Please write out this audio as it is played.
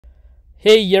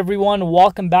Hey everyone,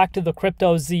 welcome back to the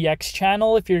Crypto ZX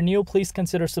channel. If you're new, please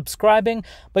consider subscribing.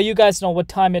 But you guys know what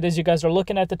time it is. You guys are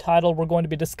looking at the title. We're going to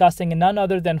be discussing none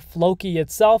other than Floki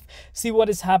itself, see what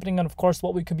is happening, and of course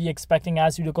what we could be expecting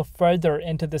as we go further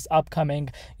into this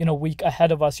upcoming week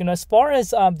ahead of us. As far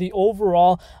as the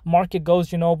overall market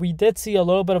goes, we did see a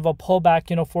little bit of a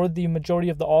pullback for the majority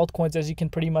of the altcoins, as you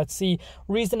can pretty much see.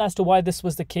 Reason as to why this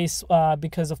was the case,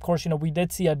 because of course we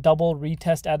did see a double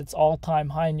retest at its all-time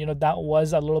high, and that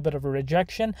was a little bit of a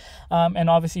rejection, and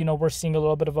obviously we're seeing a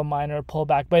little bit of a minor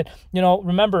pullback. But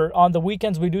remember, on the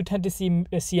weekends we do tend to see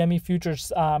CME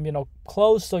futures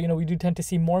close, so we do tend to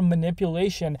see more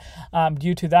manipulation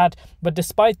due to that. But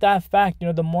despite that fact,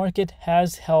 the market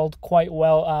has held quite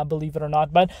well, believe it or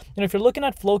not. But if you're looking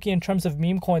at Floki in terms of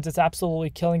meme coins, it's absolutely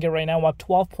killing it right now, up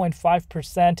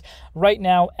 12.5% right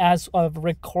now as of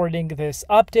recording this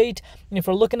update. And if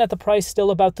we're looking at the price,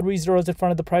 still about 3 zeros in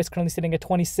front of the price, currently sitting at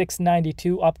 26.92,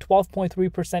 up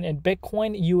 12.3% in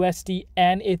Bitcoin, USD,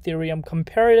 and Ethereum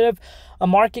comparative. A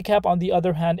market cap, on the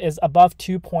other hand, is above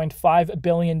 $2.5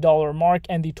 billion mark,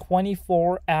 and the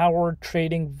 24-hour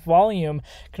trading volume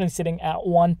currently sitting at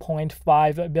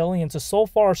 1.5 billion. So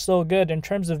far so good in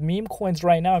terms of meme coins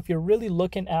right now. If you're really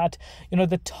looking at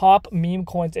the top meme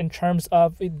coins in terms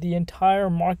of the entire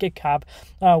market cap,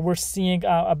 we're seeing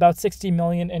about 60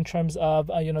 million in terms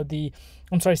of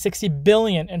 60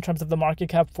 billion in terms of the market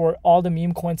cap for all the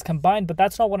meme coins combined. But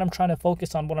that's not what I'm trying to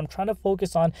focus on. What I'm trying to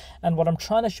focus on and what I'm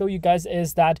trying to show you guys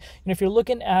is that if you're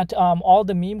looking at all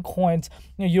the meme coins,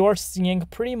 you're seeing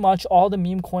pretty much all the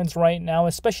meme coins right now,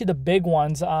 especially the big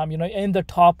ones, in the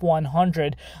top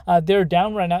 100. They're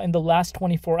down right now in the last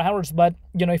 24 hours. But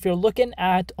if you're looking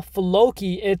at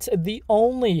Floki, it's the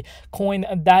only coin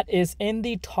that is in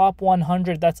the top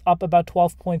 100 that's up about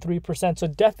 12.3%. So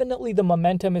definitely the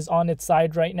momentum is on its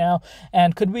side right now.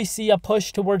 And could we see a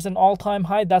push towards an all-time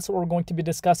high? That's what we're going to be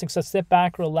discussing. So sit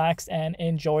back, relax, and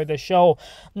enjoy the show.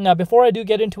 Now, before I do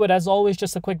get into it, as always,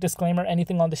 just a quick disclaimer: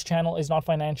 anything on this channel is not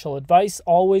financial advice.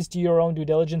 Always do your own due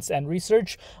diligence and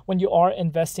research when you are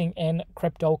investing in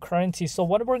cryptocurrency. So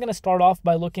what we're going to start off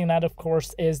by looking at, of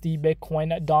course, is the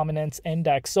Bitcoin Dominance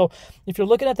Index. So if you're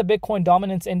looking at the Bitcoin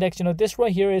Dominance Index, this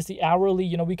right here is the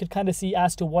hourly. We could kind of see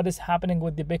as to what is happening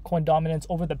with the Bitcoin dominance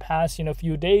over the past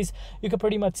few days. You could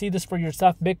pretty much see this for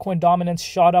yourself. Bitcoin dominance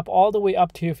shot up all the way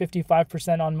up to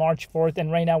 55% on March 4th,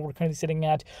 and right now we're currently sitting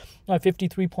at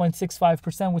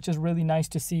 53.65%, which is really nice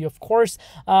to see, of course.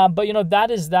 But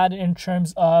that is that in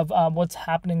terms of what's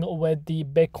happening with the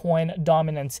Bitcoin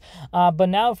dominance. But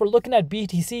now if we're looking at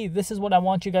BTC, this is what I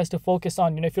want you guys to focus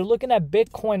on. If you're looking at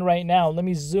Bitcoin right now, let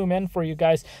me zoom in for you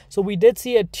guys. So we did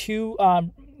see a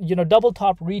double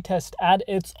top retest at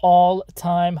its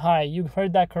all-time high. You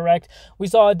heard that correct. We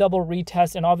saw a double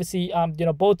retest, and obviously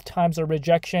both times a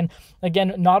rejection.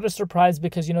 Again, not a surprise,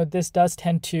 because this does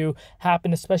tend to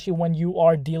happen, especially when you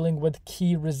are dealing with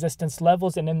key resistance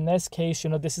levels. And in this case,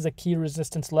 this is a key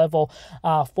resistance level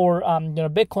for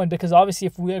Bitcoin, because obviously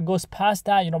if it goes past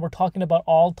that, we're talking about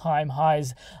all-time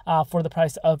highs for the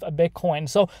price of Bitcoin.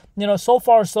 So so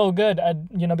far so good,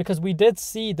 because we did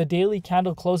see the daily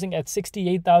candle closing at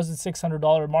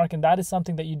 $68,600 mark, and that is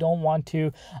something that you don't want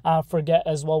to forget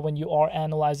as well when you are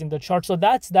analyzing the chart. So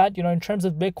that's that. In terms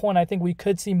of Bitcoin, I think we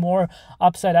could see more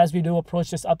upside as we do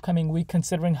approach this upcoming week,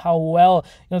 considering how well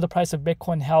the price of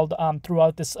Bitcoin held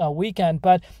throughout this weekend.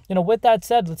 But with that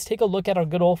said, let's take a look at our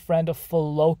good old friend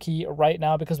Floki right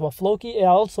now, because what Floki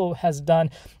also has done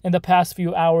in the past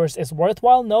few hours is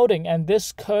worthwhile noting, and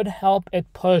this could help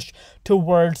it push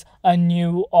towards a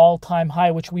new all-time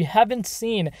high, which we haven't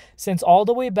seen since all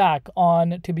the way back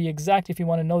on, to be exact, if you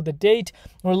want to know the date,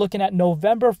 we're looking at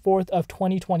November 4th of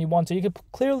 2021. So you could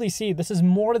clearly see this is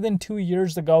more than 2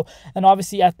 years ago, and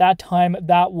obviously at that time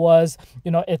that was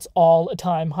its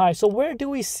all-time high. So where do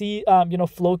we see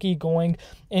Floki going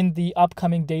in the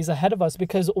upcoming days ahead of us?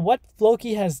 Because what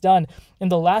Floki has done in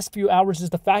the last few hours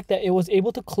is the fact that it was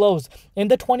able to close in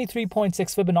the 23.6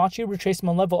 Fibonacci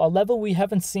retracement level, a level we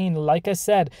haven't seen, like I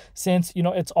said, since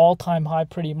its all-time high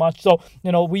pretty much. So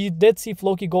we did see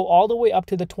Floki go all the way up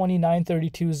to the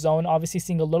 29.32 zone, obviously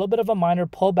seeing a little bit of a minor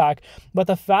pullback. But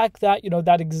the fact that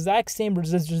that exact same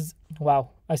resistance, wow,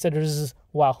 I said resistance,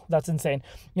 wow, that's insane.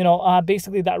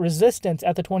 Basically that resistance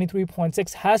at the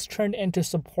 23.6 has turned into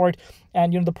support,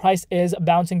 and the price is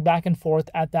bouncing back and forth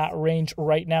at that range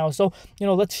right now. So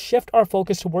let's shift our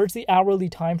focus towards the hourly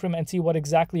time frame and see what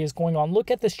exactly is going on.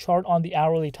 Look at this chart on the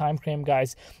hourly time frame,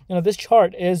 guys. This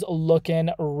chart is looking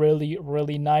really,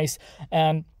 really nice.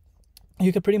 And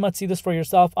you could pretty much see this for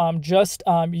yourself. Just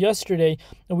yesterday,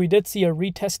 we did see a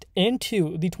retest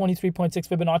into the 23.6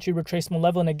 Fibonacci retracement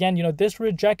level. And again, this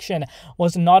rejection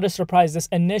was not a surprise. This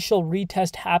initial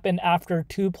retest happened after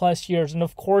 2+ years. And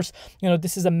of course,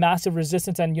 this is a massive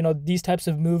resistance, and, these types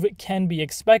of move can be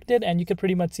expected. And you could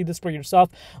pretty much see this for yourself.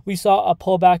 We saw a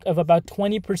pullback of about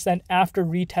 20% after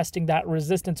retesting that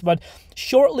resistance. But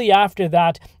shortly after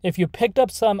that, if you picked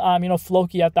up some,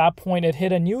 Floki at that point, it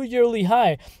hit a new yearly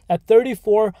high at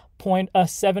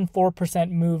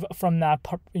 34.74% move from that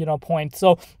point.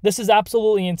 So this is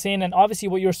absolutely insane. And obviously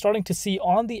what you're starting to see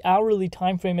on the hourly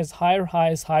time frame is higher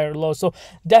highs, higher lows. So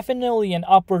definitely an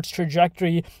upwards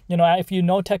trajectory. If you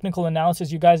know technical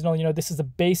analysis, you guys know this is a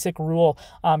basic rule.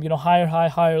 Higher high,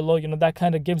 higher low, that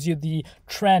kind of gives you the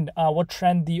trend, what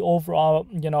trend the overall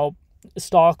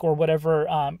stock or whatever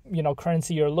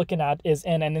currency you're looking at is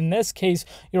in. And in this case,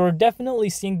 you're definitely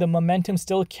seeing the momentum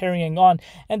still carrying on.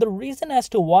 And the reason as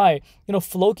to why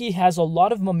Floki has a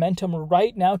lot of momentum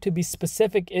right now, to be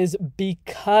specific, is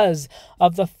because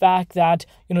of the fact that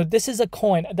this is a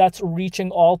coin that's reaching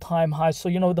all-time highs. So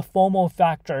the FOMO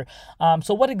factor.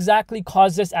 So what exactly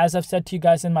caused this? As I've said to you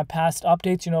guys in my past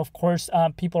updates, of course,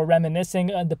 people are reminiscing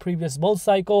the previous bull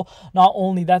cycle. Not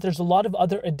only that, there's a lot of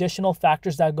other additional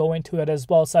factors that go into it as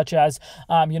well, such as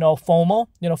FOMO.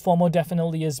 FOMO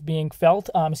definitely is being felt,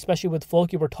 especially with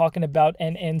Floki. We're talking about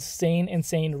an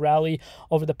insane rally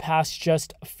over the past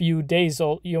just few days.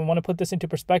 So you want to put this into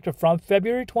perspective. From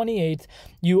February 28th,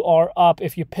 you are up,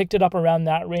 if you picked it up around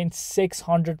that range,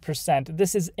 600%.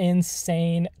 This is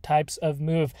insane types of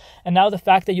move. And now the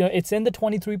fact that it's in the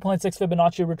 23.6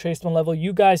 Fibonacci retracement level,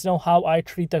 you guys know how I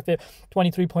treat the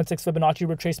 23.6 Fibonacci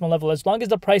retracement level. As long as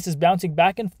the price is bouncing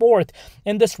back and forth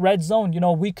in this red zone,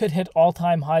 we could hit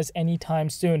all-time highs anytime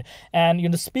soon.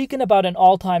 And speaking about an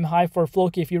all-time high for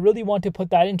Floki, if you really want to put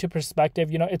that into perspective,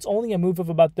 it's only a move of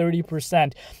about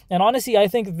 30%. And honestly, I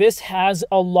think this has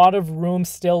a lot of room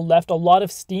still left, a lot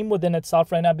of steam within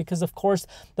itself right now, because of course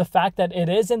the fact that it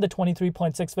is in the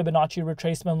 23.6 Fibonacci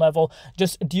retracement level,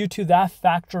 just due to that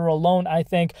factor alone, I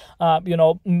think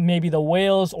maybe the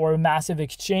whales or massive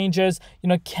exchanges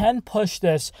can push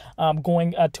this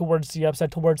going towards the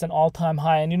upside, towards an all-time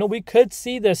high. And we could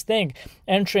see this thing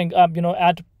entering up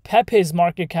at Pepe's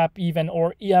market cap even,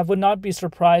 or I would not be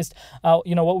surprised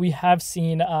what we have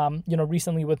seen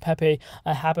recently with Pepe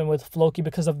happen with Floki,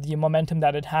 because of the momentum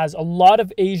that it has. A lot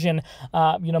of Asian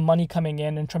money coming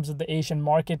in terms of the Asian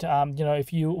market.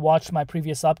 If you watched my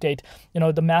previous update,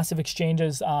 the massive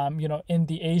exchanges in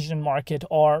the Asian market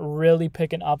are really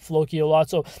picking up Floki a lot.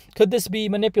 So could this be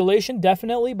manipulation?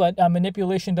 Definitely, but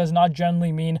manipulation does not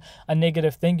generally mean a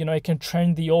negative thing. It can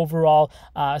turn the overall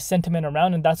sentiment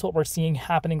around, and that's what we're seeing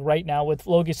happening right now with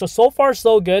Floki. So far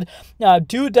so good.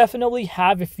 Do definitely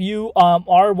have, if you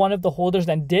are one of the holders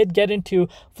and did get into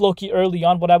Floki early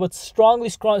on, what I would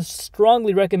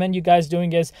strongly recommend you guys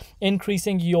doing is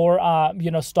increasing your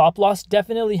stop loss.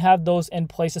 Definitely have those in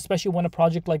place, especially when a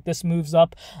project like this moves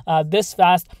up this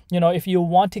fast. If you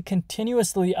want to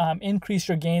continuously increase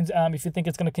your gains, if you think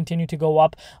it's going to continue to go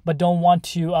up but don't want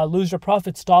to lose your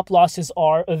profit, stop losses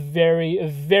are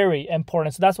very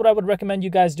important. So that's what I would recommend you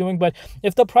guys doing. But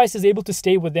if the price is able to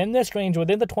stay within this range,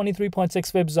 within the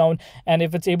 23.6 fib zone, and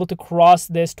if it's able to cross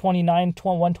this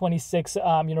 126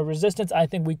 resistance, I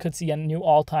think we could see a new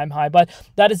all-time high. But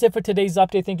that is it for today's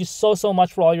update. Thank you so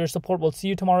much for all your support. We'll see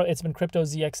you tomorrow. It's been Crypto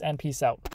ZX, and peace out.